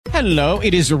Hello,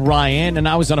 it is Ryan, and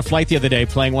I was on a flight the other day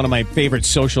playing one of my favorite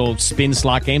social spin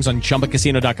slot games on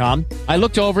ChumbaCasino.com. I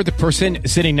looked over at the person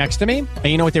sitting next to me, and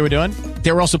you know what they were doing?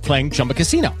 They were also playing Chumba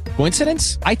Casino.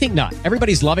 Coincidence? I think not.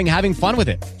 Everybody's loving having fun with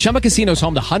it. Chumba Casino is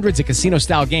home to hundreds of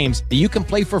casino-style games that you can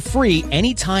play for free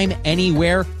anytime,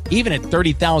 anywhere, even at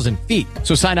 30,000 feet.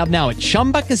 So sign up now at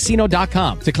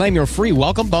ChumbaCasino.com to claim your free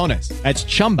welcome bonus. That's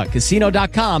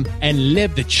ChumbaCasino.com and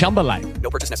live the Chumba life.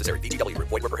 No purchase necessary. VGW.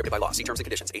 Void were prohibited by law. See terms and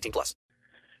conditions. 18+.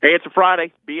 Hey, it's a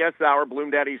Friday. BS Hour,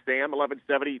 Bloom Daddy Sam,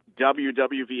 1170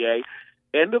 WWVA.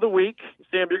 End of the week.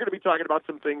 Sam, you're going to be talking about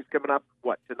some things coming up,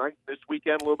 tonight, this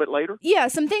weekend, a little bit later? Yeah,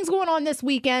 some things going on this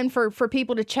weekend for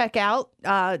people to check out,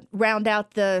 round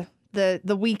out the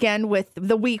weekend with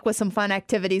the week with some fun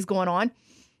activities going on.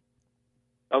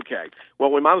 Okay.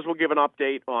 Well, we might as well give an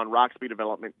update on Roxby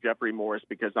Development, Jeffrey Morris,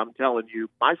 because I'm telling you,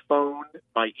 my phone,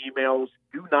 my emails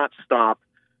do not stop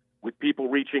with people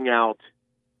reaching out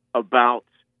about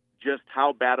just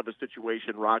how bad of a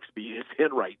situation Roxby is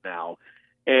in right now.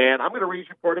 And I'm going to read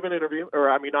you part of an interview,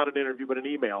 not an interview, but an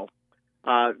email.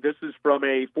 This is from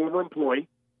a former employee.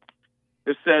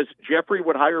 This says, Jeffrey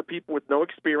would hire people with no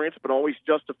experience, but always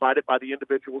justified it by the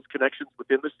individual's connections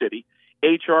within the city.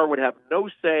 HR would have no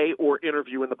say or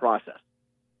interview in the process.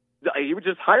 He would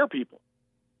just hire people.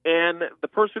 And the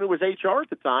person who was HR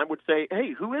at the time would say,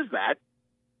 hey, who is that?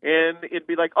 And it'd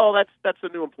be like, oh, that's a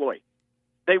new employee.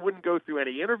 They wouldn't go through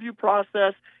any interview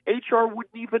process. HR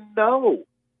wouldn't even know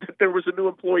that there was a new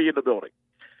employee in the building.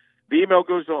 The email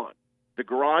goes on. The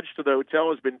garage to the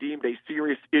hotel has been deemed a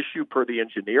serious issue per the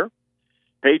engineer.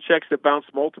 Paychecks have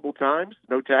bounced multiple times.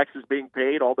 No taxes being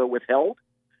paid, although withheld.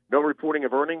 No reporting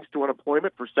of earnings to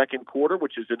unemployment for second quarter,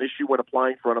 which is an issue when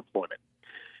applying for unemployment.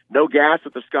 No gas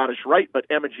at the Scottish Rite, but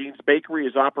Emma Jean's Bakery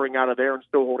is operating out of there and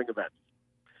still holding events.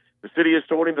 The city has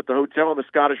told him that the hotel and the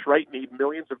Scottish Rite need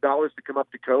millions of dollars to come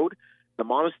up to code. The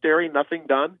monastery, nothing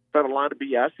done. Fed a line of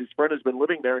BS. His friend has been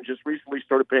living there and just recently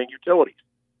started paying utilities.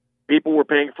 People were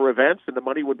paying for events, and the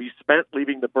money would be spent,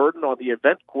 leaving the burden on the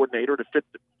event coordinator to pay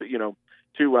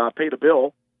the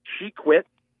bill. She quit.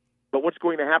 But what's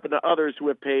going to happen to others who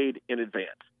have paid in advance?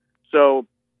 So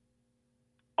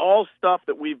all stuff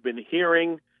that we've been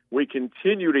hearing, we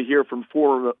continue to hear from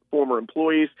former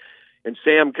employees. And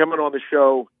Sam, coming on the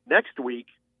show next week,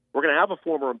 we're going to have a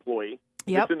former employee.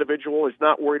 Yep. This individual is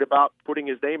not worried about putting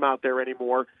his name out there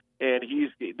anymore. And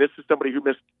this is somebody who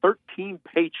missed 13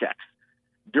 paychecks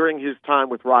during his time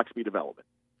with Roxby Development.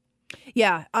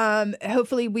 Yeah.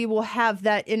 Hopefully we will have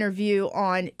that interview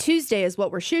on Tuesday is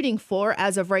what we're shooting for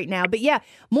as of right now. But yeah,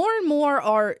 more and more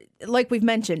are, like we've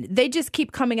mentioned, they just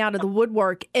keep coming out of the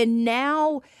woodwork. And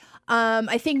now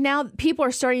I think now people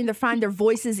are starting to find their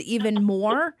voices even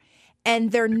more,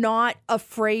 and they're not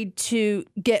afraid to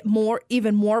get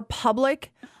even more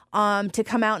public to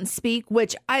come out and speak,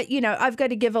 which I've got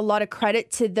to give a lot of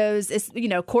credit to those.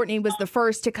 Courtney was the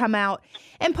first to come out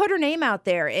and put her name out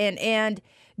there and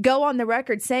go on the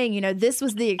record saying, this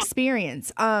was the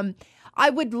experience. I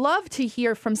would love to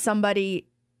hear from somebody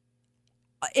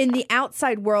in the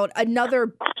outside world,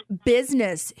 another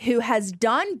business who has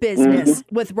done business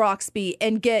with Roxby,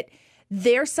 and get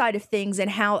their side of things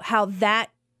and how that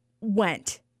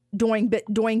went doing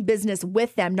business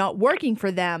with them, not working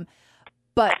for them,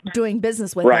 but doing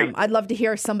business with them. I'd love to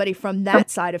hear somebody from that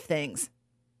side of things.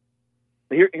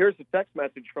 Here's a text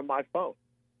message from my phone.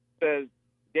 It says,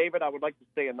 David, I would like to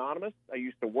stay anonymous. I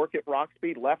used to work at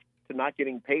Roxby, left to not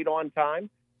getting paid on time,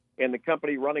 and the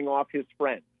company running off his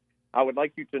friend. I would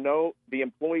like you to know the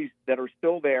employees that are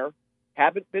still there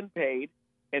haven't been paid,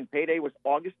 and payday was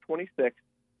August 26th,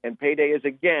 and payday is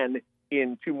again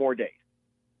in 2 more days.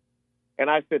 And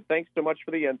I said, thanks so much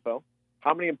for the info.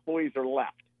 How many employees are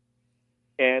left?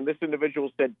 And this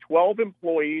individual said 12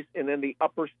 employees, and then the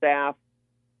upper staff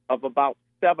of about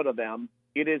 7 of them.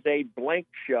 It is a blank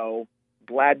show.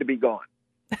 Glad to be gone.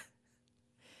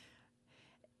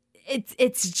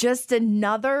 It's just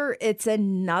another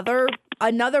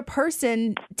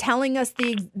person telling us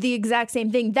the exact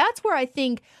same thing. That's where I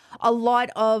think a lot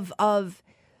of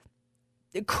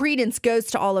credence goes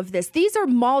to all of this. These are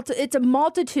it's a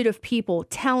multitude of people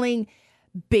telling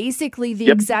basically the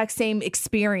exact same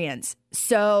experience.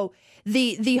 So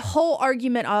the whole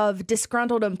argument of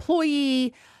disgruntled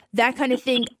employee, that kind of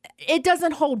thing, it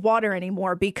doesn't hold water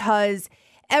anymore, because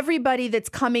everybody that's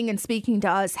coming and speaking to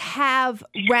us have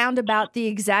roundabout the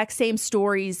exact same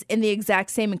stories and the exact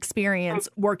same experience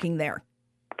working there.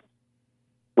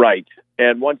 Right.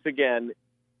 And once again,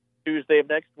 Tuesday of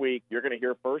next week, you're going to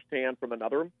hear firsthand from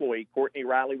another employee. Courtney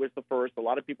Riley was the first. A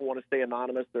lot of people want to stay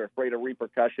anonymous. They're afraid of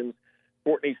repercussions.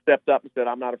 Courtney stepped up and said,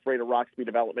 I'm not afraid of Roxby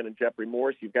Development and Jeffrey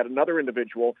Morris. You've got another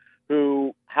individual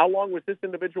who, how long was this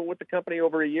individual with the company?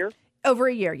 Over a year? Over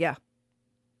a year, yeah.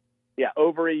 Yeah,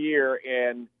 over a year.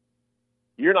 And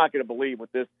you're not going to believe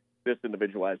what this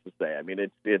individual has to say. I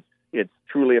mean, it's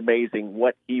truly amazing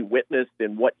what he witnessed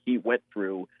and what he went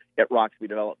through at Roxby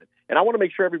Development. And I want to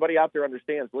make sure everybody out there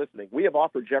understands, listening, we have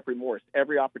offered Jeffrey Morris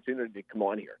every opportunity to come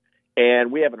on here,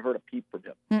 and we haven't heard a peep from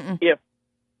him. Mm-mm.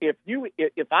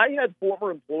 If I had former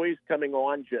employees coming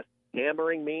on just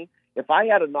hammering me, if I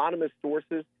had anonymous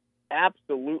sources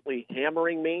absolutely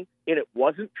hammering me, and it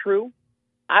wasn't true,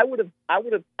 I would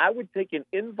take an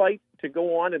invite to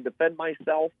go on and defend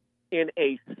myself in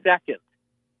a second.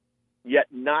 Yet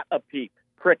not a peep,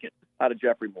 cricket out of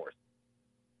Jeffrey Morris.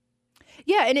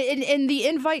 Yeah, and the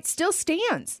invite still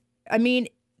stands. I mean,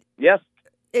 yes,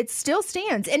 it still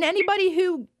stands. And anybody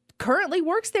who currently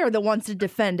works there that wants to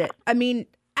defend it. I mean,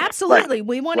 absolutely. Right.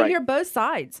 We want to hear both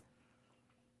sides.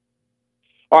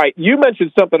 All right. You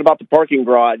mentioned something about the parking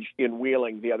garage in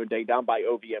Wheeling the other day down by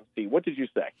OVMC. What did you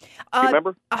say? Do you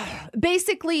remember?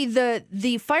 Basically,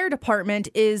 the fire department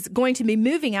is going to be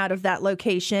moving out of that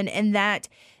location, and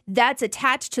that's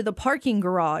attached to the parking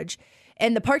garage.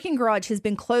 And the parking garage has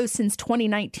been closed since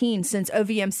 2019, since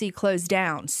OVMC closed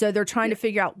down. So they're trying to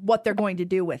figure out what they're going to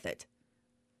do with it.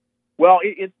 Well,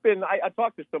 it's been, I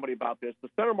talked to somebody about this. The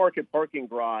Center Market parking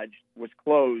garage was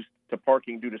closed to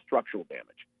parking due to structural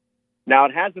damage. Now,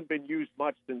 it hasn't been used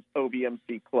much since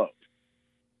OVMC closed.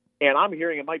 And I'm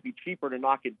hearing it might be cheaper to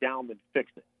knock it down than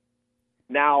fix it.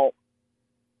 Now,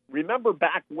 remember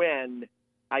back when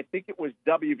I think it was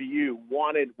WVU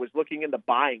was looking into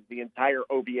buying the entire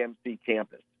OVMC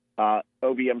campus. I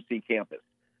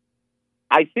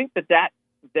think that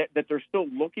they're still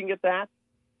looking at that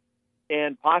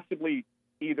and possibly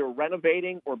either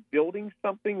renovating or building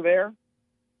something there.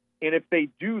 And if they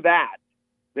do that,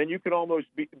 then you can almost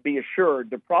be assured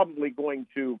they're probably going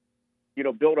to,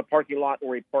 build a parking lot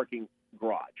or a parking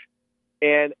garage.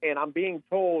 And I'm being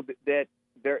told that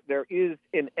there is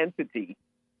an entity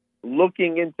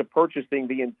looking into purchasing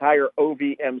the entire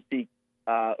OVMC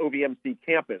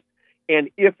campus. And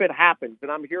if it happens, and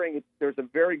I'm hearing there's a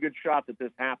very good shot that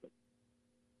this happens,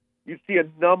 you see a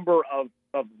number of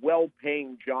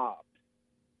well-paying jobs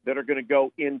that are going to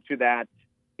go into that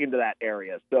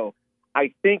area. So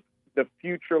I think the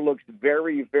future looks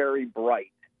very, very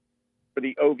bright for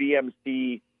the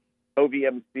OVMC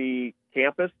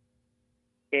campus.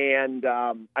 And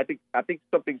I think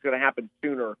something's going to happen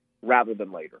sooner rather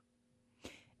than later.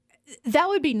 That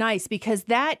would be nice, because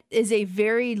that is a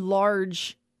very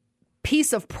large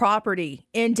piece of property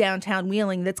in downtown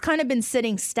Wheeling that's kind of been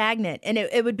sitting stagnant. And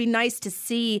it would be nice to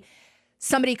see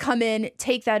somebody come in,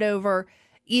 take that over,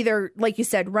 either, like you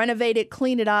said, renovate it,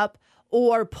 clean it up,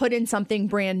 or put in something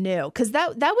brand new. Because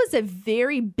that was a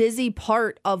very busy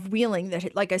part of Wheeling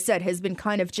that, like I said, has been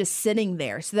kind of just sitting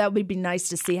there. So that would be nice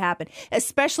to see happen,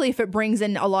 especially if it brings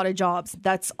in a lot of jobs.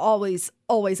 That's always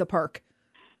a perk.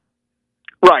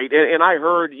 Right. And I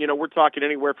heard, we're talking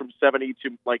anywhere from 70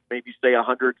 to maybe say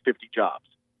 150 jobs,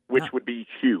 which would be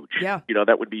huge. Yeah.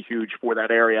 That would be huge for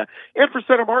that area. And for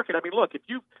Center Market, I mean, look, if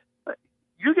you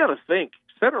got to think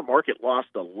Center Market lost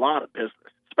a lot of business,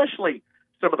 especially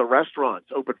some of the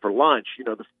restaurants open for lunch,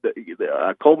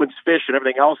 the Coleman's Fish and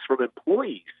everything else from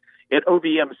employees at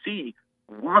OVMC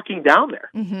walking down there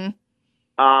and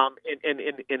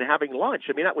having lunch.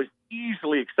 I mean, that was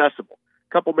easily accessible.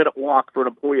 Couple-minute walk for an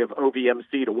employee of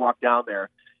OVMC to walk down there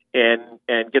and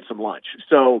get some lunch.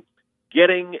 So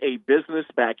getting a business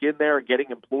back in there,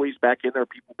 getting employees back in there,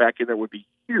 people back in there would be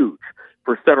huge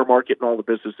for Center Market and all the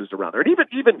businesses around there. And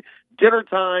even dinner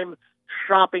time,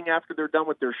 shopping after they're done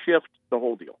with their shift, the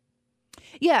whole deal.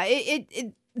 Yeah,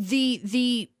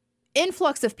 the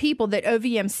influx of people that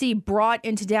OVMC brought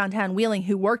into downtown Wheeling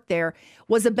who worked there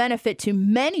was a benefit to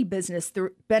many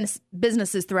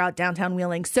businesses throughout downtown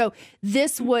Wheeling. So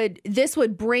this would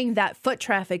bring that foot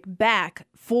traffic back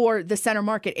for the Center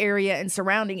Market area and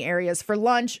surrounding areas for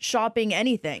lunch, shopping,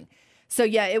 anything. So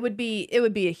yeah, it would be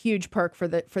a huge perk for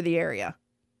the area.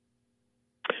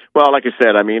 Well, like I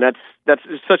said, I mean that's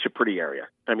such a pretty area.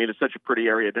 I mean, it's such a pretty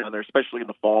area down there, especially in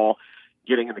the fall.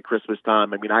 Getting into Christmas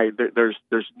time, I mean,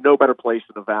 there's no better place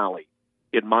in the valley,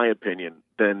 in my opinion,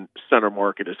 than Center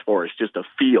Market as far as just a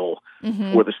feel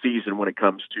for the season when it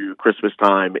comes to Christmas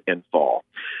time and fall.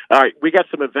 All right, we got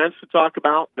some events to talk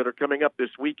about that are coming up this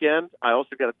weekend. I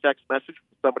also got a text message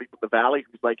from somebody from the valley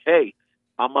who's like, "Hey,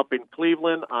 I'm up in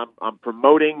Cleveland. I'm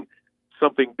promoting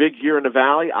something big here in the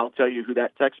valley." I'll tell you who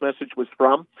that text message was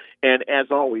from. And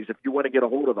as always, if you want to get a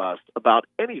hold of us about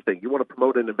anything, you want to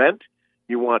promote an event,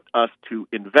 you want us to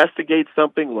investigate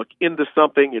something, look into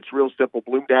something, it's real simple.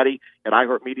 Bloom Daddy at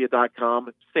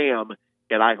iHeartMedia.com, Sam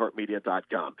at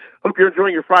iHeartMedia.com. Hope you're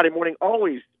enjoying your Friday morning.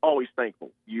 Always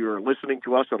thankful you're listening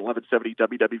to us on 1170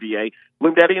 WWVA.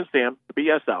 Bloom Daddy and Sam, the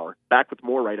BS Hour. Back with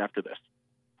more right after this.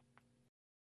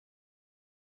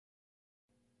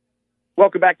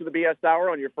 Welcome back to the BS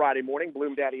Hour on your Friday morning.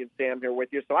 Bloom Daddy and Sam here with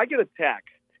you. So I get a text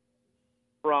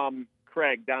from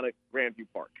Craig down at Grandview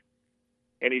Park.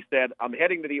 And he said, I'm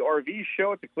heading to the RV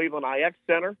show at the Cleveland IX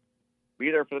Center. Be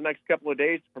there for the next couple of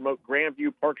days to promote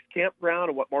Grandview Park's campground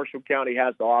and what Marshall County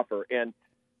has to offer. And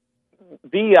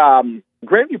the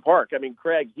Grandview Park, I mean,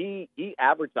 Craig, he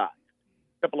advertised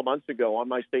a couple of months ago on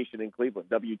my station in Cleveland,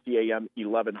 WTAM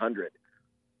 1100,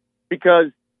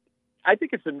 because I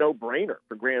think it's a no-brainer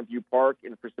for Grandview Park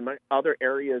and for some other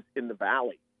areas in the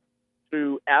Valley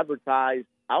to advertise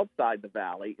outside the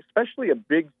Valley, especially a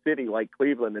big city like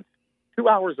Cleveland that's 2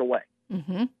 hours away.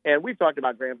 Mm-hmm. And we've talked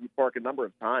about Grandview Park a number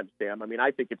of times, Sam. I mean,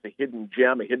 I think it's a hidden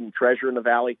gem, a hidden treasure in the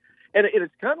Valley. And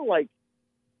it's kind of like,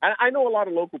 I know a lot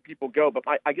of local people go, but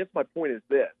I guess my point is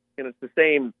this, and it's the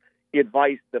same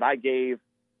advice that I gave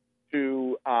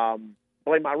to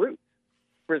Blame My Roots,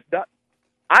 Chris Dutton.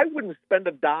 I wouldn't spend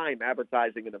a dime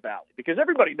advertising in the Valley because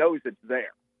everybody knows it's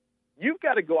there. You've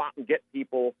got to go out and get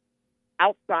people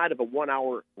outside of a 1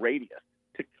 hour radius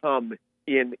to come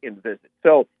in and visit.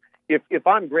 So if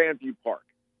I'm Grandview Park,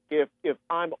 if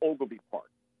I'm Ogilvy Park,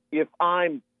 if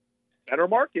I'm Center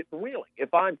Market in Wheeling,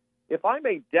 if I'm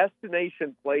a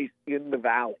destination place in the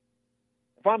Valley,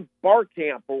 if I'm Bar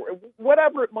Camp or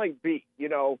whatever it might be,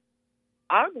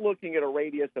 I'm looking at a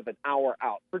radius of an hour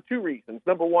out for two reasons.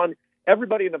 Number one,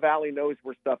 everybody in the Valley knows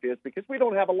where stuff is because we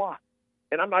don't have a lot.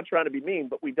 And I'm not trying to be mean,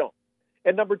 but we don't.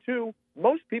 And number two,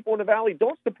 most people in the Valley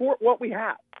don't support what we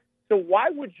have. So why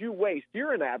would you waste,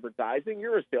 you're in advertising,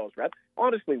 you're a sales rep,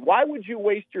 honestly, why would you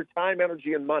waste your time,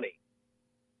 energy, and money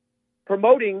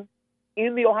promoting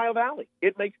in the Ohio Valley?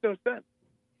 It makes no sense.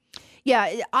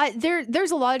 Yeah,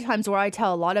 there's a lot of times where I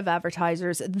tell a lot of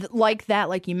advertisers like that,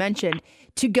 like you mentioned,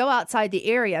 to go outside the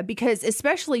area because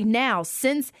especially now,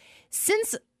 since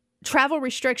travel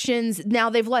restrictions, now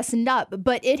they've lessened up,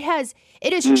 but it has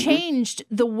changed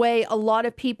the way a lot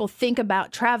of people think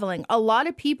about traveling. A lot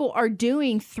of people are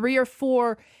doing 3 or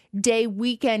 4 day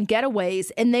weekend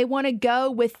getaways, and they want to go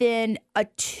within a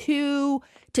 2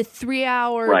 to 3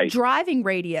 hour driving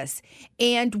radius.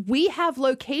 And we have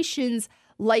locations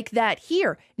like that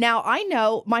here. Now, I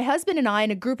know my husband and I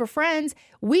and a group of friends,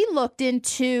 we looked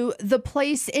into the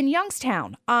place in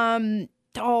Youngstown.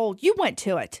 You went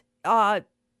to it.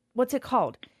 What's it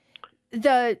called?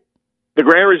 The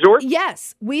Grand Resort?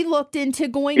 Yes. We looked into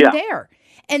going there.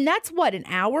 And that's what, an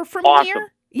hour from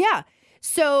here? Yeah.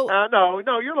 So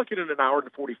no, you're looking at an hour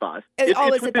and 45.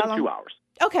 It's within 2 hours.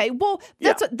 Okay. Well,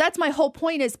 that's my whole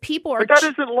point is people are... But that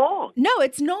isn't long. No,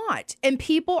 it's not. And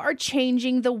people are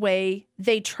changing the way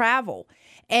they travel.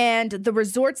 And the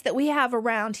resorts that we have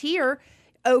around here,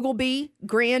 Ogilvy,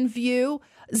 Grandview,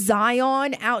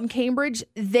 Zion out in Cambridge,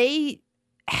 they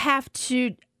have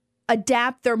to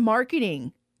adapt their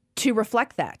marketing to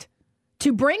reflect that,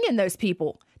 to bring in those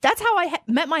people. That's how I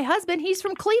met my husband. He's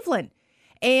from Cleveland,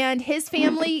 and his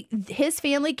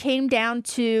family came down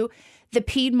to the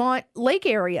Piedmont Lake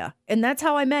area, and that's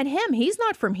how I met him. He's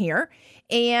not from here,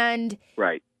 and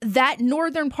that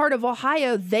northern part of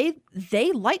Ohio, they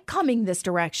like coming this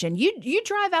direction. You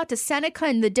drive out to Seneca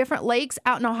and the different lakes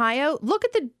out in Ohio. Look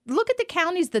at the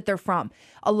counties that they're from.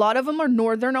 A lot of them are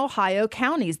northern Ohio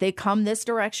counties. They come this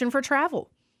direction for travel.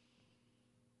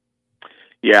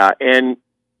 Yeah, and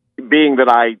being that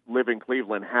I live in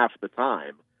Cleveland half the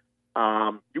time,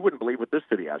 you wouldn't believe what this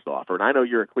city has to offer. And I know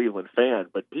you're a Cleveland fan,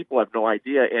 but people have no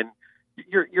idea. And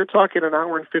you're talking an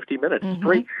hour and 50 minutes,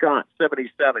 straight shot,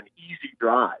 77, easy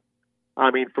drive.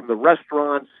 I mean, from the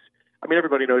restaurants,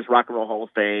 everybody knows Rock and Roll Hall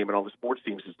of Fame and all the sports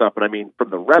teams and stuff, but from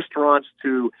the restaurants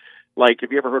to,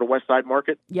 have you ever heard of West Side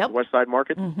Market? Yep. The West Side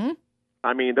Market? Mm-hmm.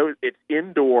 It's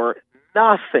indoor,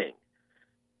 nothing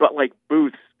but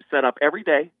booths set up every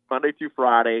day, Monday through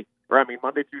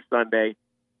Sunday,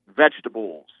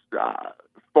 vegetables,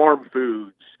 farm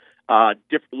foods,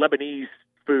 Lebanese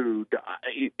food.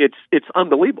 It's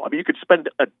unbelievable. You could spend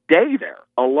a day there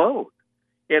alone,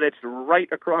 and it's right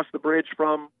across the bridge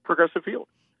from Progressive Field.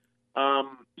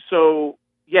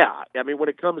 When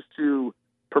it comes to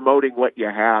promoting what you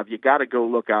have, you got to go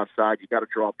look outside. You got to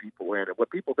draw people in. And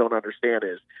what people don't understand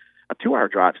is a 2 hour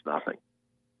drive's nothing.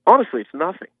 Honestly, it's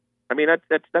nothing.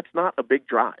 That's not a big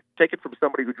drive. Take it from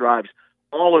somebody who drives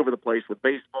all over the place with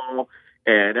baseball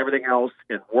and everything else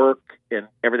and work and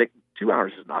everything. 2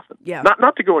 hours is nothing. Yeah.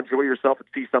 Not to go enjoy yourself and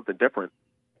see something different.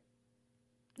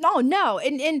 No.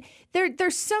 And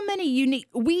there's so many unique.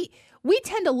 We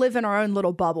tend to live in our own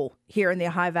little bubble here in the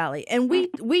Ohio Valley, and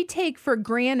we take for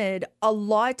granted a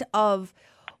lot of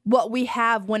what we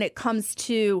have when it comes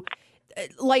to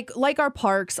like our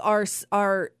parks, our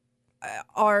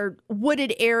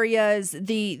wooded areas,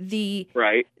 the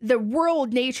rural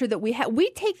nature that we have. We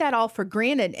take that all for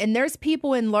granted, and there's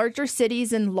people in larger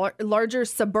cities and larger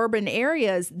suburban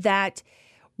areas that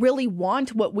really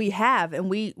want what we have, and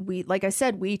we like I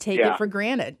said, we take it for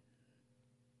granted.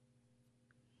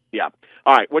 Yeah.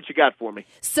 All right. What you got for me?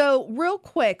 So real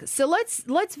quick,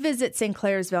 let's visit St.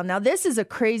 Clairsville. Now, this is a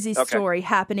crazy story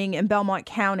happening in Belmont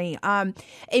County. A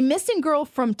missing girl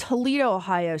from Toledo,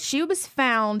 Ohio. She was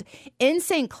found in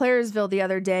St. Clairsville the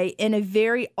other day in a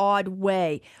very odd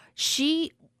way.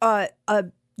 A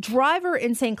driver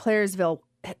in St. Clairsville,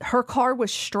 her car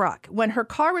was struck. When her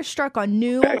car was struck on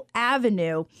Newell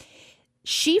Avenue,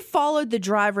 she followed the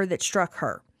driver that struck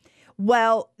her.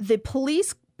 Well, the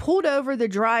police pulled over the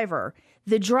driver.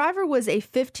 The driver was a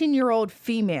 15-year-old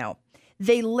female.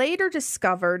 They later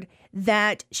discovered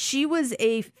that she was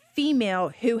a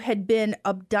female who had been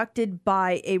abducted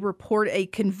by a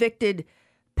convicted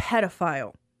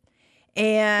pedophile.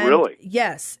 And really?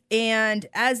 Yes. And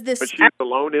as this... But she was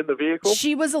alone in the vehicle?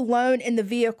 She was alone in the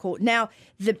vehicle. Now,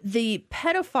 the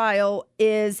pedophile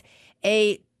is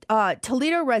a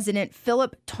Toledo resident,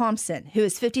 Philip Thompson, who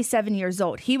is 57 years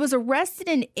old. He was arrested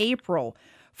in April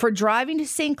for driving to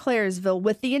St. Clairsville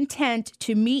with the intent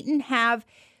to meet and have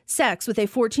sex with a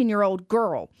 14-year-old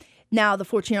girl. Now, the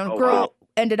 14-year-old girl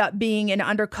ended up being an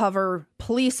undercover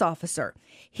police officer.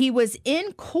 He was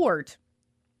in court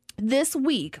this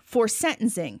week for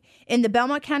sentencing in the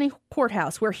Belmont County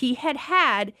Courthouse, where he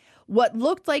had what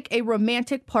looked like a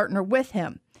romantic partner with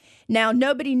him. Now,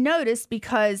 nobody noticed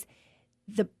because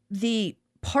the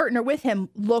partner with him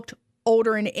looked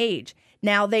older in age.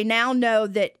 Now, they now know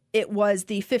that it was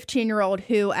the 15-year-old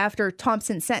who, after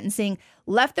Thompson's sentencing,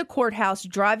 left the courthouse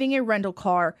driving a rental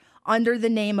car under the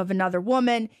name of another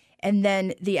woman, and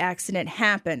then the accident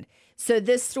happened. So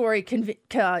this story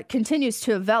continues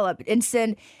to develop.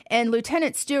 And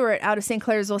Lieutenant Stewart out of St.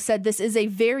 Clairsville said this is a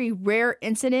very rare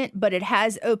incident, but it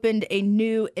has opened a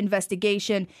new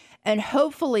investigation. And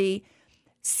hopefully,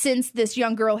 since this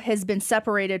young girl has been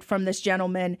separated from this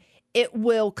gentleman, it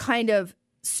will kind of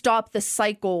stop the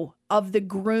cycle of the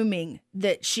grooming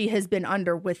that she has been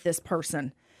under with this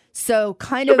person. So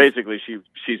basically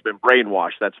she's been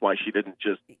brainwashed. That's why she didn't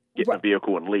just get in the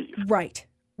vehicle and leave.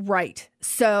 Right.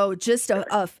 So just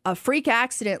a freak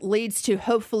accident leads to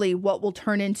hopefully what will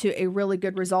turn into a really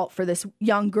good result for this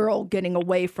young girl getting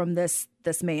away from this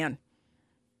man.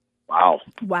 Wow.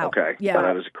 Okay. Yeah.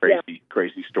 That is a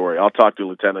crazy story. I'll talk to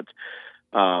Lieutenant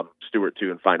Stewart too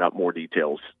and find out more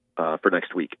details for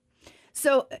next week.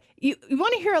 So you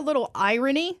want to hear a little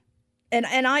irony? And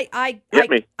I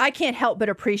can't help but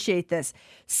appreciate this.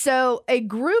 So a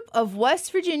group of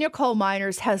West Virginia coal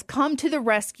miners has come to the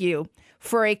rescue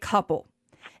for a couple.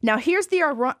 Now, here's the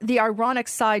ironic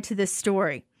side to this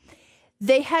story.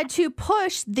 They had to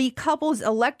push the couple's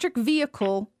electric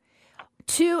vehicle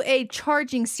to a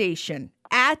charging station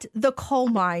at the coal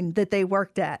mine that they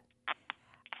worked at.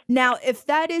 Now, if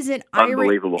that isn't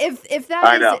unbelievable, if that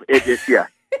I know yeah.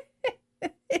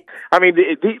 I mean,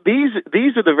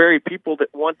 these are the very people that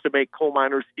want to make coal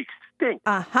miners extinct.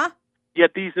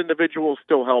 Yet these individuals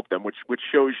still help them, which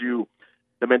shows you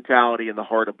the mentality and the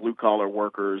heart of blue collar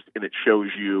workers, and it shows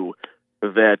you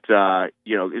that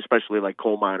especially like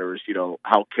coal miners,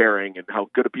 how caring and how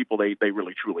good of people they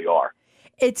really truly are.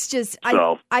 It's just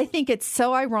I think it's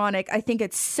so ironic. I think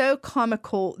it's so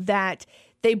comical that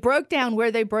they broke down where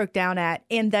they broke down at,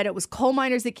 and that it was coal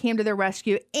miners that came to their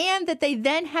rescue, and that they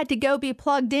then had to go be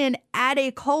plugged in at a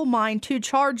coal mine to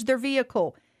charge their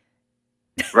vehicle.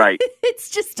 Right. It's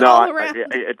just all around.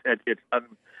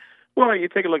 Well, you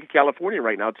take a look at California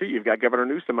right now, too. You've got Governor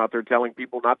Newsom out there telling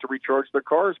people not to recharge their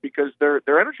cars because their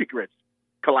energy grid's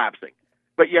collapsing.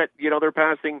 But yet, they're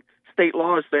passing state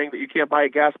laws saying that you can't buy a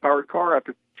gas-powered car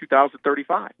after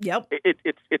 2035. Yep.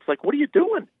 It's like, what are you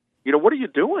doing? What are you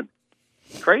doing?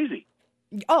 Crazy.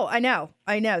 Oh, I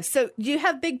know. So, do you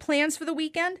have big plans for the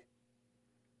weekend?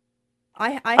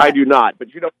 I do not, but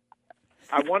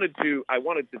I wanted to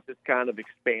just kind of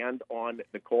expand on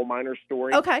the coal miner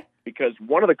story. Okay. Because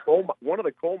one of the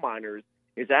coal miners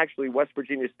is actually West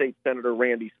Virginia State Senator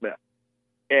Randy Smith,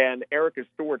 and Erica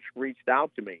Storch reached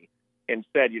out to me and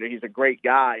said, he's a great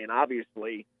guy, and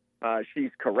obviously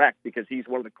she's correct because he's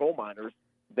one of the coal miners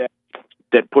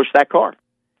that pushed that car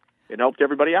and helped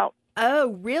everybody out.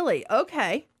 Oh, really?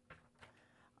 Okay.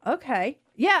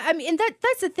 Yeah, I mean,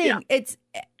 that's the thing.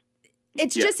 Yeah.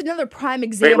 It's Yeah. just another prime Hey,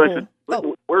 example. listen,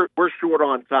 Oh. we're short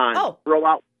on time. Oh. Throw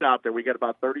out there. We got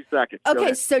about 30 seconds. Go Okay,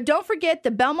 ahead. so don't forget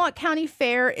the Belmont County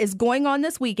Fair is going on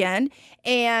this weekend.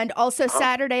 And also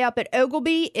Saturday up at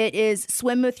Ogilby, it is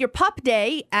Swim With Your Pup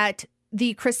Day at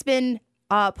the Crispin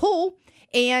pool.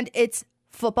 And it's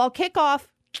football kickoff,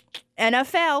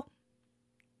 NFL.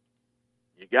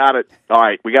 You got it. All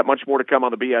right, we got much more to come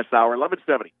on the BS Hour.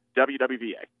 1170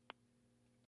 WWVA.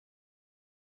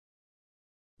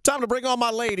 Time to bring on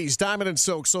my ladies, Diamond and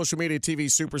Silk, social media TV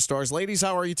superstars. Ladies,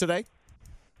 how are you today?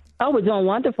 Oh, we're doing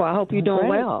wonderful. I hope you're doing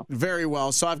well. Very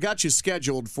well. So I've got you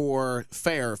scheduled for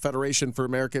FAIR, Federation for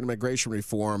American Immigration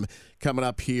Reform, coming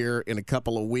up here in a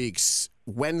couple of weeks.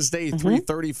 Wednesday,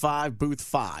 3:35, booth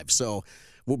 5. So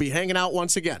we'll be hanging out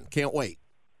once again. Can't wait.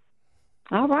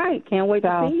 All right. Can't wait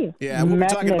to see you. Yeah, we'll be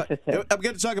talking about, Magnificent. I'm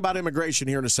going to talk about immigration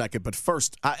here in a second, but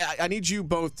first, I need you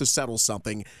both to settle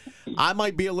something. I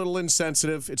might be a little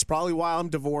insensitive. It's probably why I'm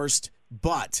divorced,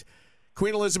 but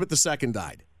Queen Elizabeth II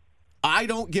died. I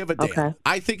don't give a damn. Okay.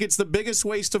 I think it's the biggest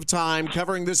waste of time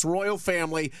covering this royal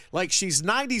family like she's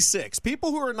 96.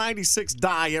 People who are 96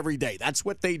 die every day. That's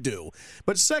what they do.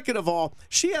 But second of all,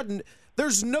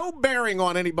 there's no bearing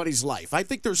on anybody's life. I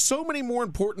think there's so many more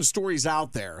important stories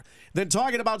out there than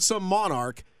talking about some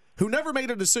monarch who never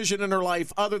made a decision in her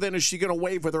life other than is she going to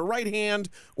wave with her right hand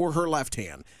or her left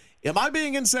hand. Am I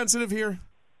being insensitive here?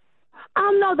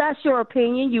 No, that's your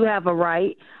opinion. You have a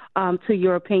right to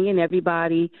your opinion.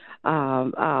 Everybody,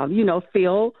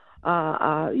 feel,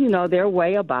 their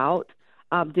way about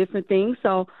different things.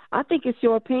 So I think it's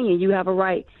your opinion. You have a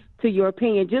right to your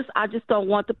opinion. I just don't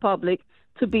want the public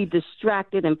to be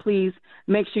distracted, and please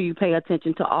make sure you pay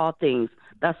attention to all things.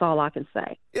 That's all I can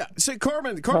say. Yeah. See,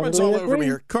 Carmen's Totally all over agree. me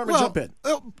here. Carmen, jump in.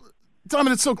 Diamond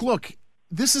and Silk, look,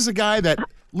 this is a guy that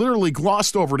literally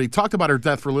glossed over it. He talked about her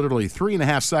death for literally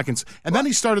 3.5 seconds, and then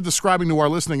he started describing to our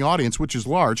listening audience, which is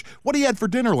large, what he had for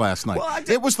dinner last night.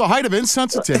 It was the height of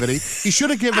insensitivity. He should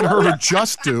have given her her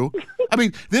just due. I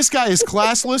mean, this guy is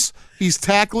classless. He's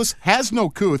tactless, has no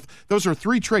couth. Those are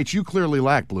 3 traits you clearly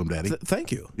lack, Bloom Daddy.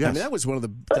 Thank you. Yes. I mean, that was one of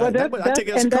the. Well, I take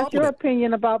it as a that's your compliment.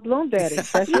 opinion about Bloom Daddy.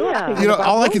 That's your opinion You know, about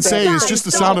all I Bloom can say Daddy. is just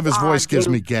the sound of his voice gives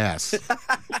me gas.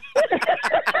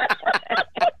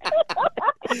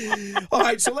 All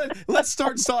right, so let's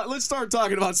start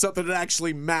talking about something that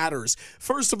actually matters.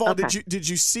 First of all, Okay. did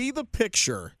you see the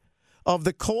picture of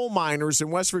the coal miners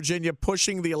in West Virginia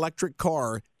pushing the electric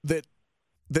car that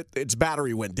its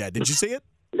battery went dead? Did you see it?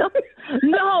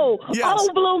 No. Yes.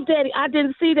 Oh, Bloom Daddy, I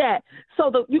didn't see that.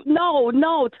 So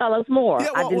no, tell us more. Yeah,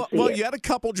 I didn't see it. you had a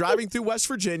couple driving through West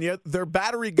Virginia. Their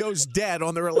battery goes dead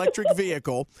on their electric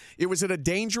vehicle. It was at a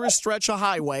dangerous stretch of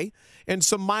highway, and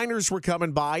some miners were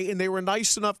coming by, and they were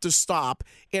nice enough to stop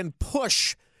and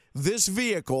push this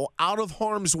vehicle out of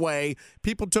harm's way.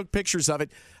 People took pictures of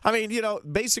it. I mean,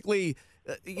 basically,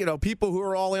 people who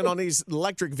are all in on these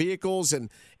electric vehicles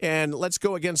and let's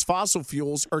go against fossil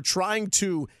fuels are trying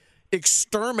to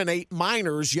exterminate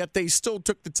miners, yet they still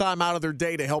took the time out of their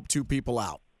day to help 2 people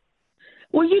out.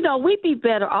 Well, we'd be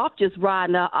better off just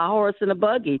riding a horse and a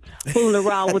buggy, fooling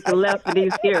around with the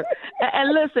lefties here.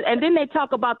 And listen, and then they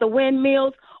talk about the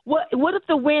windmills. What if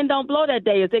the wind don't blow that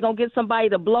day? Is they going to get somebody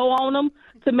to blow on them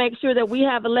to make sure that we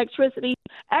have electricity?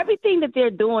 Everything that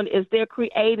they're doing is they're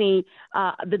creating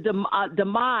the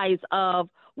demise of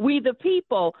we the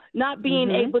people not being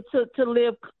able to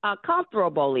live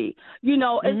comfortably.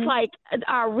 It's like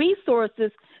our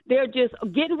resources, they're just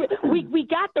getting we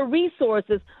got the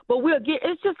resources, but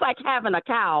it's just like having a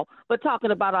cow, but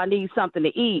talking about I need something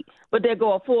to eat, but they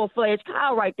go a full-fledged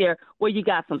cow right there where you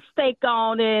got some steak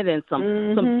on it and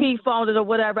some beef on it or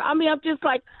whatever. I mean, I'm just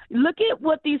like, look at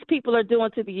what these people are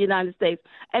doing to the United States.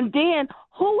 And then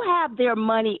who have their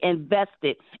money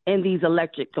invested in these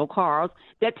electrical cars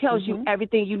that tells you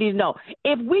everything you need to know?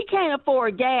 If we can't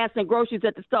afford gas and groceries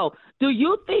at the store, do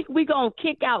you think we're going to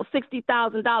kick out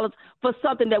 $60,000 for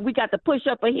something that we got to push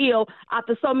up a hill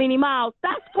after so many miles?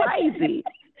 That's crazy.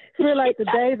 Feel like the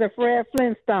days of Fred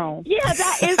Flintstone. Yeah,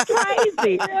 that is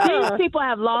crazy. These people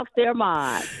have lost their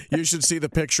mind. You should see the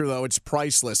picture, though. It's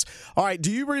priceless. All right, do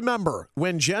you remember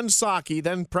when Jen Psaki,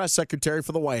 then press secretary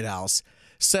for the White House,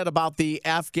 said about the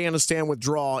Afghanistan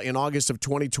withdrawal in August of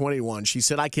 2021? She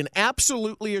said, I can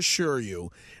absolutely assure you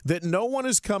that no one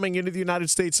is coming into the United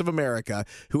States of America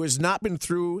who has not been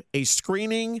through a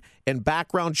screening and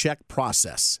background check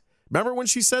process. Remember when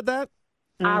she said that?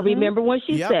 I remember when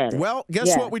she said it. Well,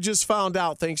 guess what we just found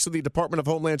out thanks to the Department of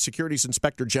Homeland Security's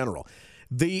Inspector General.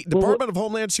 The Department of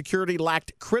Homeland Security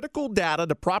lacked critical data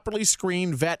to properly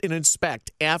screen, vet, and inspect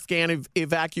Afghan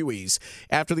evacuees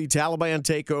after the Taliban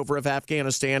takeover of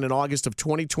Afghanistan in August of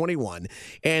 2021.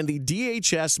 And the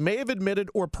DHS may have admitted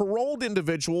or paroled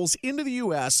individuals into the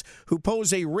U.S. who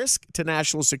pose a risk to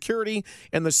national security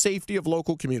and the safety of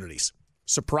local communities.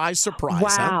 Surprise, surprise.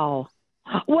 Wow.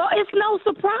 Well, it's no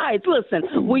surprise.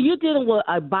 Listen, when you're dealing with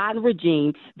a Biden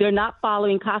regime, they're not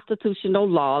following constitutional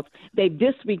laws. They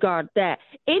disregard that.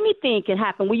 Anything can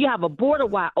happen. When you have a border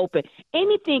wide open,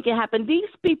 anything can happen. These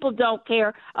people don't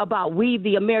care about we,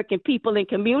 the American people and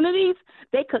communities.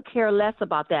 They could care less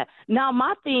about that. Now,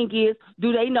 my thing is,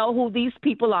 do they know who these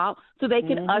people are so they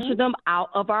can usher them out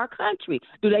of our country?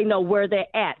 Do they know where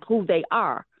they're at, who they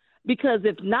are? Because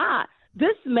if not,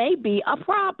 this may be a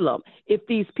problem if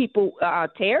these people are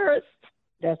terrorists.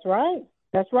 That's right.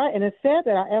 That's right. And it's said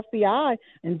that our FBI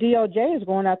and DOJ is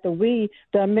going after we,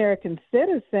 the American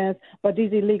citizens, but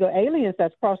these illegal aliens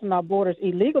that's crossing our borders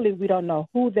illegally, we don't know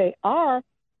who they are.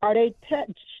 Are they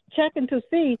checking to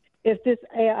see if this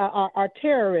are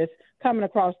terrorists coming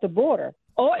across the border?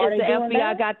 Or if the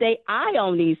FBI got their eye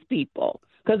on these people?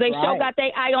 Because they sure got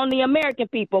their eye on the American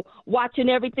people watching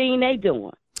everything they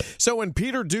doing. So when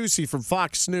Peter Doocy from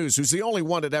Fox News, who's the only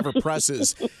one that ever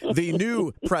presses the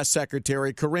new press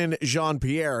secretary, Karine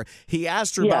Jean-Pierre, he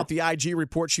asked her about the IG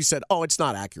report. She said, oh, it's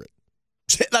not accurate.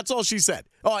 That's all she said.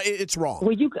 Oh, it's wrong.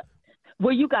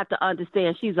 Well, you got to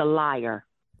understand she's a liar.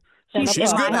 She's in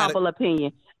my humble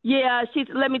opinion. Yeah,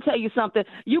 let me tell you something.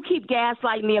 You keep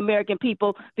gaslighting the American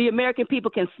people. The American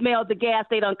people can smell the gas.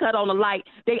 They done cut on the light.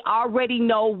 They already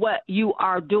know what you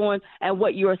are doing, and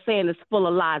what you are saying is full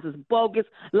of lies. It's bogus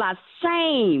lies.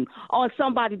 Shame on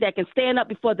somebody that can stand up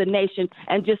before the nation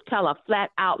and just tell a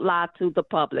flat-out lie to the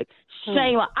public.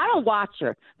 Shame. I don't watch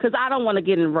her because I don't want to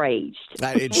get enraged.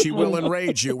 And she will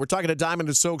enrage you. We're talking to Diamond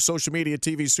and Silk social media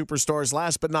TV superstars.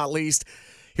 Last but not least,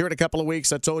 here in a couple of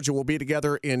weeks, I told you we'll be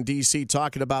together in D.C.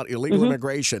 talking about illegal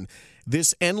immigration.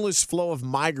 This endless flow of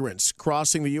migrants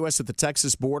crossing the U.S. at the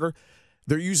Texas border,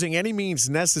 they're using any means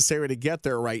necessary to get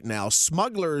there right now.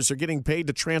 Smugglers are getting paid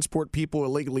to transport people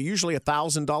illegally, usually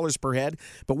 $1,000 per head.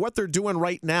 But what they're doing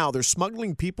right now, they're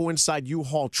smuggling people inside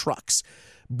U-Haul trucks.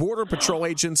 Border Patrol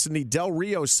agents in the Del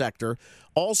Rio sector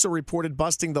also reported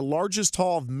busting the largest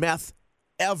haul of meth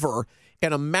ever.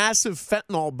 And a massive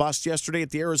fentanyl bust yesterday at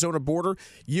the Arizona border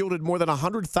yielded more than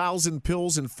 100,000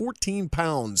 pills and 14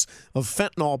 pounds of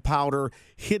fentanyl powder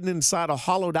hidden inside a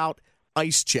hollowed-out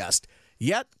ice chest.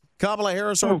 Yet, Kamala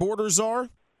Harris, our border czar,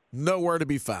 nowhere to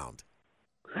be found.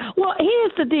 Well,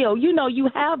 here's the deal. You know, you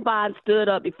have Biden stood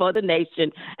up before the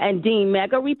nation and deemed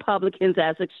MAGA Republicans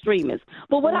as extremists.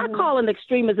 But what I call an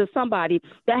extremist is somebody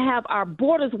that have our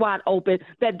borders wide open,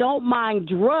 that don't mind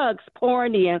drugs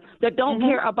pouring in, that don't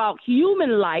care about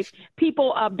human life,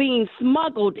 people are being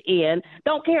smuggled in,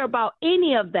 don't care about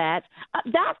any of that.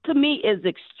 That, to me, is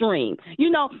extreme. You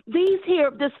know, this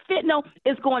fentanyl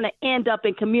is going to end up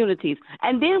in communities.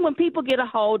 And then when people get a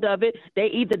hold of it, they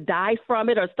either die from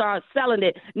it or start selling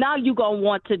it. Now you're going to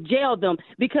want to jail them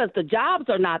because the jobs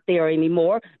are not there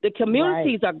anymore. The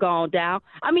communities are gone down.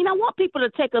 I mean, I want people to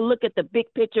take a look at the big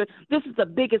picture. This is the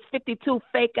biggest 52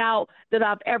 fake out that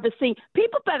I've ever seen.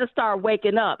 People better start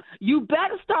waking up. You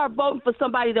better start voting for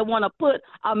somebody that want to put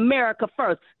America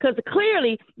first, because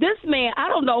clearly this man, I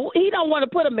don't know, he don't want to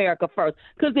put America first,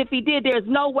 because if he did, there's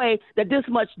no way that this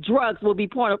much drugs will be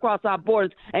pouring across our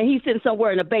borders and he's sitting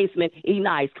somewhere in the basement eating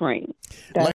ice cream.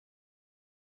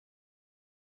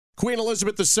 Queen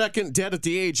Elizabeth II dead at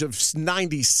the age of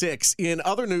 96. In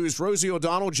other news, Rosie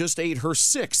O'Donnell just ate her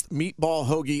 6th meatball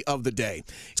hoagie of the day.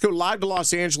 Let's go live to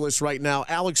Los Angeles right now.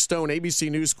 Alex Stone, ABC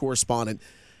News correspondent.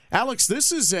 Alex,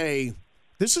 this is a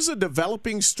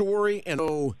developing story,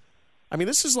 and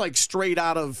this is like straight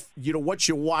out of what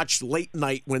you watch late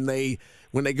night when they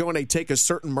go and they take a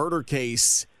certain murder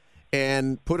case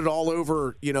and put it all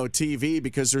over TV,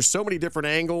 because there's so many different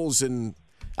angles. And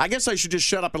I guess I should just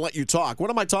shut up and let you talk. What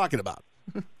am I talking about?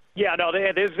 Yeah, no,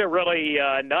 this is a really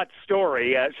nuts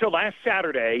story. So last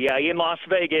Saturday in Las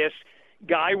Vegas,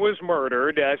 guy was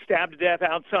murdered, stabbed to death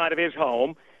outside of his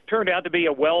home. Turned out to be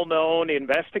a well-known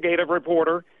investigative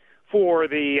reporter for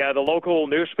the local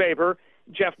newspaper,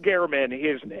 Jeff German,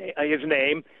 his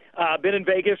name. Been in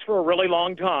Vegas for a really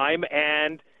long time,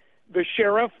 and the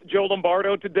sheriff, Joe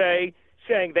Lombardo, today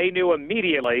saying they knew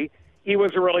immediately he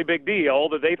was a really big deal,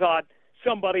 that they thought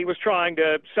somebody was trying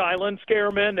to silence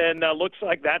Gehrman, and looks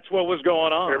like that's what was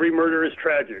going on. Every murder is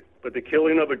tragic, but the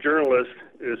killing of a journalist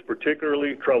is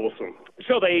particularly troublesome.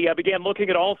 So they began looking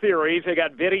at all theories. They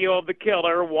got video of the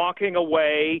killer walking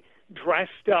away,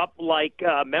 dressed up like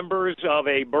members of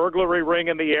a burglary ring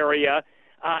in the area.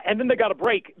 And then they got a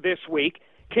break this week.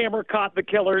 Camera caught the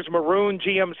killer's maroon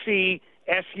GMC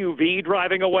SUV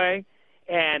driving away.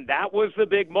 And that was the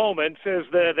big moment, says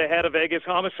the head of Vegas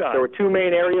Homicide. There were two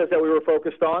main areas that we were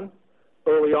focused on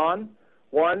early on.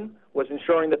 One was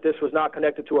ensuring that this was not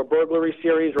connected to a burglary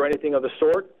series or anything of the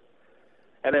sort.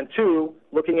 And then two,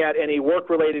 looking at any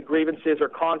work-related grievances or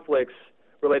conflicts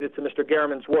related to Mr.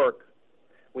 Gehrman's work.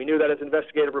 We knew that as an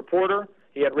investigative reporter,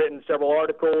 he had written several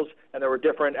articles, and there were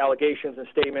different allegations and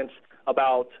statements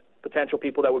about potential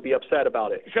people that would be upset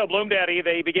about it. So, Bloom Daddy,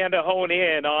 they began to hone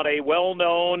in on a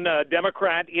well-known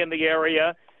Democrat in the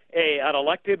area, an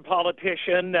elected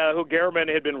politician who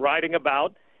Gehrman had been writing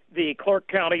about, the Clark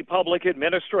County Public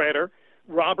Administrator.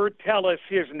 Robert Tellis,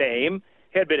 his name,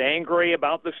 had been angry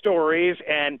about the stories,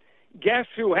 and guess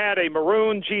who had a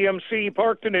maroon GMC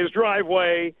parked in his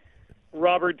driveway?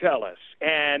 Robert Tellis.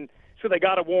 And so they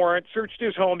got a warrant, searched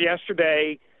his home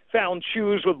yesterday, found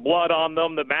shoes with blood on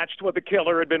them that matched what the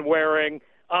killer had been wearing,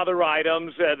 other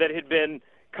items that had been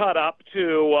cut up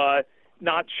to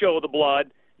not show the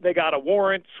blood. They got a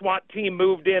warrant. SWAT team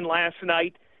moved in last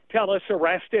night. Tellis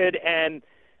arrested, and,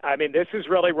 I mean, this is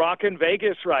really rocking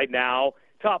Vegas right now.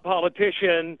 Top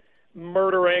politician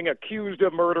accused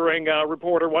of murdering a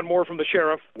reporter. One more from the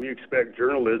sheriff. We expect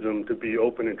journalism to be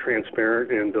open and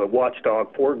transparent and a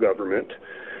watchdog for government.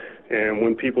 And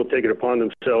when people take it upon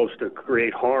themselves to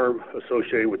create harm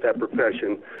associated with that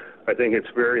profession, I think it's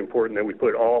very important that we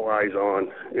put all eyes on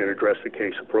and address the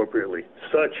case appropriately,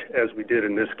 such as we did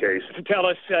in this case. To tell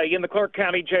us, in the Clark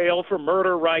County Jail for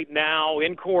murder right now,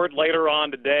 in court later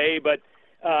on today, but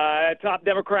top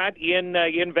Democrat in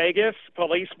Vegas,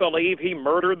 police believe he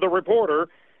murdered the reporter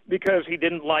because he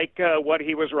didn't like what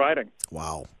he was writing.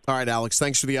 Wow. All right, Alex,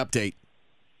 thanks for the update.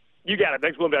 You got it.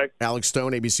 Thanks, Bloomberg. Alex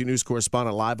Stone, ABC News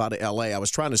correspondent, live out of L.A. I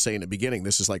was trying to say in the beginning,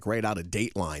 this is like right out of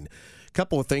Dateline. A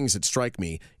couple of things that strike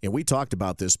me, and we talked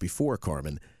about this before,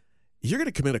 Carmen. You're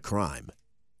going to commit a crime,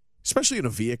 especially in a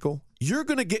vehicle. You're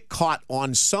going to get caught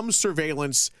on some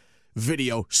surveillance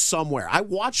video somewhere. I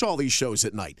watch all these shows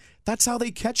at night. That's how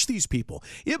they catch these people.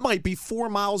 It might be 4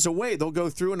 miles away. They'll go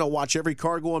through and they'll watch every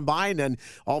car going by, and then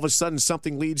all of a sudden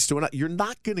something leads to another. You're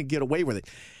not going to get away with it.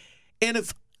 And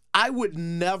if I would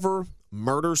never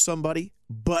murder somebody,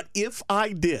 but if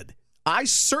I did, I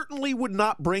certainly would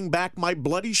not bring back my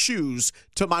bloody shoes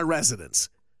to my residence.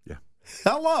 Yeah.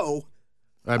 Hello.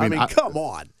 I mean, come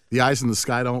on. The eyes in the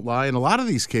sky don't lie. And a lot of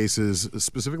these cases,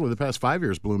 specifically the past 5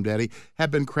 years, Bloom Daddy, have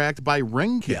been cracked by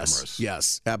Ring cameras.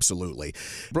 Yes, absolutely.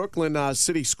 Brooklyn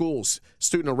City Schools,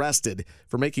 student arrested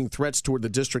for making threats toward the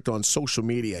district on social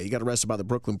media. He got arrested by the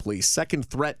Brooklyn police. Second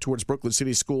threat towards Brooklyn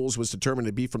City Schools was determined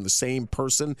to be from the same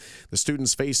person. The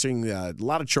student's facing a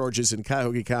lot of charges in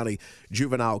Cuyahoga County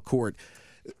Juvenile Court.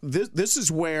 This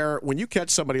is where, when you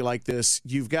catch somebody like this,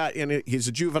 you've got, and he's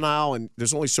a juvenile, and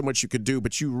there's only so much you could do,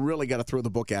 but you really got to throw the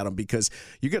book at him, because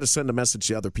you got to send a message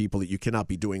to other people that you cannot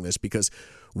be doing this, because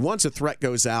once a threat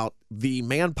goes out, the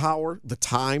manpower, the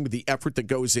time, the effort that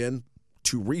goes in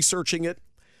to researching it,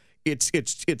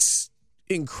 it's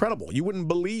incredible. You wouldn't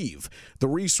believe the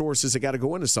resources that got to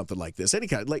go into something like this. Any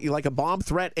kind, like a bomb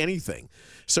threat, anything.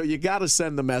 So you got to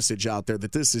send the message out there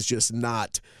that this is just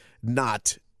not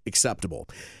acceptable.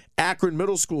 Akron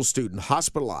middle school student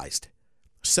hospitalized.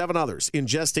 7 others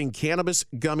ingesting cannabis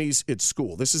gummies at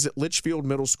school. This is at Litchfield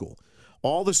Middle School.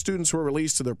 All the students were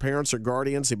released to their parents or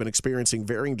guardians. They've been experiencing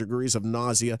varying degrees of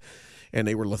nausea, and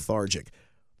they were lethargic.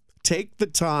 Take the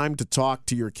time to talk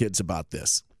to your kids about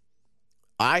this.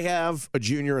 I have a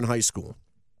junior in high school,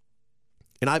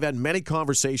 and I've had many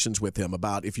conversations with him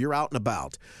about, if you're out and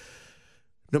about,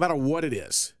 no matter what it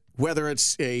is, whether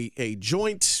it's a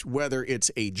joint, whether it's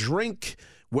a drink,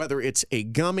 whether it's a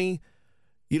gummy.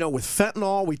 You know, with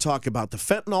fentanyl, we talk about the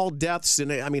fentanyl deaths.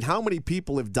 And I mean, how many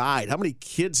people have died? How many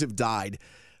kids have died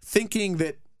thinking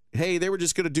that, hey, they were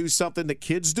just going to do something that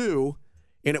kids do,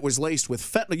 and it was laced with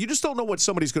fentanyl? You just don't know what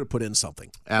somebody's going to put in something.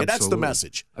 Absolutely. And that's the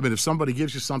message. I mean, if somebody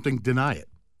gives you something, deny it.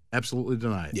 Absolutely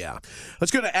deny it. Yeah.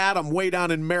 Let's go to Adam way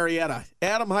down in Marietta.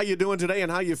 Adam, how you doing today,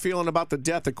 and how you feeling about the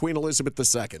death of Queen Elizabeth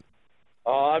II?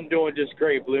 Oh, I'm doing just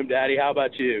great, Bloom Daddy. How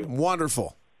about you?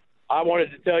 Wonderful. I wanted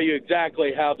to tell you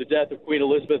exactly how the death of Queen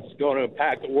Elizabeth is going to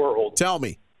impact the world. Tell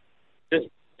me.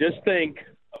 Just think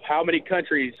of how many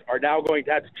countries are now going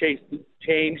to have to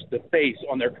change the face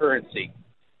on their currency.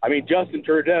 I mean, Justin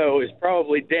Trudeau is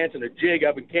probably dancing a jig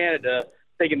up in Canada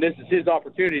thinking this is his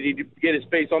opportunity to get his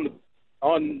face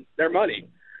on their money.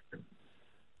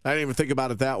 I didn't even think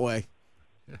about it that way.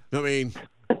 I mean,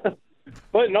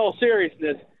 but in all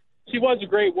seriousness, she was a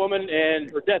great woman,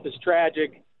 and her death is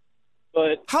tragic.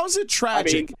 But how's it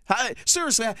tragic? I mean,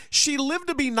 seriously, she lived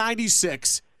to be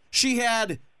 96. She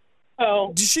had.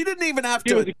 Oh, she didn't even have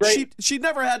to. She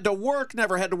never had to work.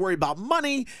 Never had to worry about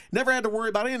money. Never had to worry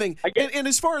about anything. And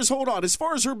as far as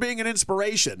her being an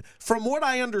inspiration, from what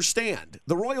I understand,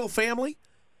 the royal family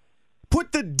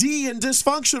put the D in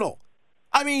dysfunctional.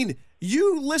 I mean,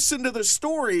 you listen to the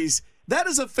stories. That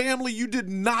is a family you did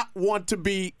not want to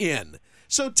be in.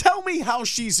 So tell me how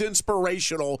she's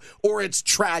inspirational or it's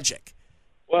tragic.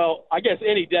 Well, I guess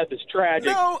any death is tragic.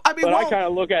 No, I mean, I kind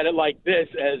of look at it like this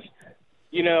as,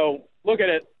 look at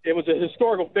it. It was a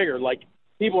historical figure. Like,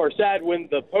 people are sad when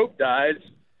the Pope dies.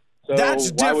 So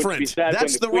that's why would you be different. sad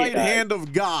That's when the Queen right dies? hand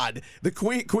of God. The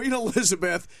Queen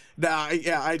Elizabeth.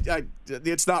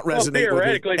 It's not Well, resonating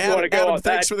theoretically, with me. if you want to go Adam, on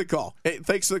thanks that. for the call. Hey,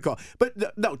 thanks for the call.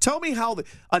 But no, tell me how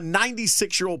a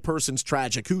 96-year-old person's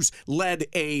tragic who's led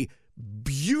a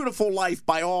beautiful life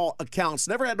by all accounts.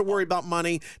 Never had to worry about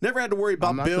money. Never had to worry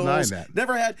about I'm not bills. denying that.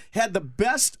 Never had the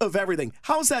best of everything.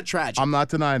 How's that tragic? I'm not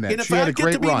denying that. And if She had I a get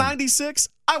great to be run. 96,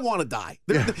 I want to die.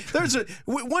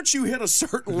 Once you hit a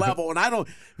certain level, and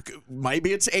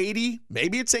maybe it's 80,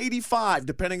 maybe it's 85,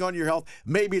 depending on your health.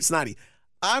 Maybe it's 90.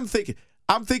 I'm thinking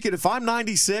if I'm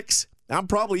 96, I'm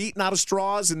probably eating out of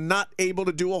straws and not able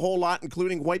to do a whole lot,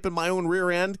 including wiping my own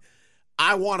rear end.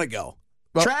 I want to go.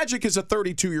 Well, tragic is a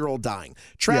 32-year-old dying.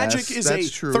 Tragic Yes, is a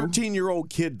that's true. 13-year-old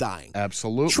kid dying.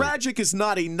 Absolutely. Tragic is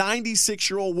not a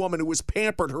 96-year-old woman who was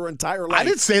pampered her entire life. I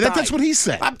didn't say that. dying. That's what he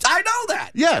said. I know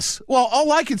that. Yes. Well,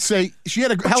 all I could say, she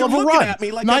had a hell you're of a looking run. at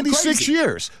me like I'm 96 crazy.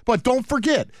 years. But don't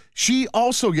forget, she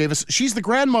also gave us, she's the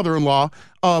grandmother-in-law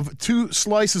of two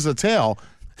slices of tail,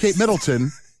 Kate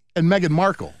Middleton and Meghan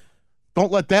Markle.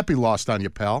 Don't let that be lost on you,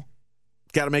 pal.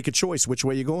 Got to make a choice. Which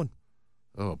way you going?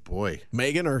 Oh, boy.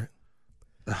 Meghan or...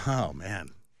 Oh, man.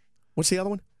 What's the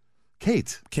other one?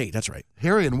 Kate. Kate, that's right.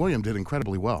 Harry and William did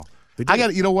incredibly well. They did. I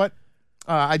got, you know what?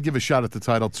 I'd give a shot at the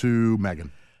title to Meghan.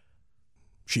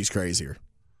 She's crazier.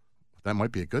 That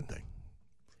might be a good thing.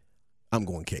 I'm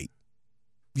going Kate.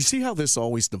 You see how this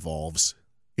always devolves?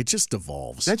 It just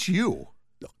devolves. That's you.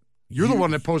 You're the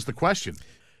one that posed the question.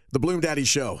 The Bloom Daddy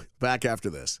Show. Back after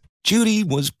this. Judy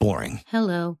was boring.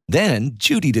 Hello. Then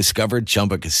Judy discovered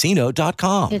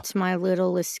ChumbaCasino.com. It's my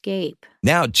little escape.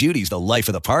 Now Judy's the life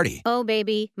of the party. Oh,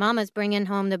 baby, mama's bringing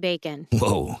home the bacon.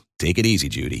 Whoa, take it easy,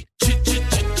 Judy.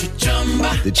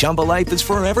 The Chumba life is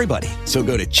for everybody. So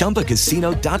go to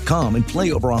ChumbaCasino.com and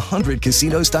play over 100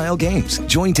 casino-style games.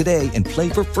 Join today and play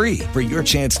for free for your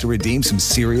chance to redeem some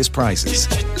serious prizes.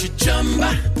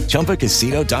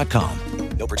 ChumbaCasino.com.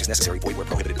 No purchase necessary. Void where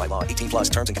prohibited by law.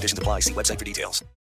 18+ terms and conditions apply. See website for details.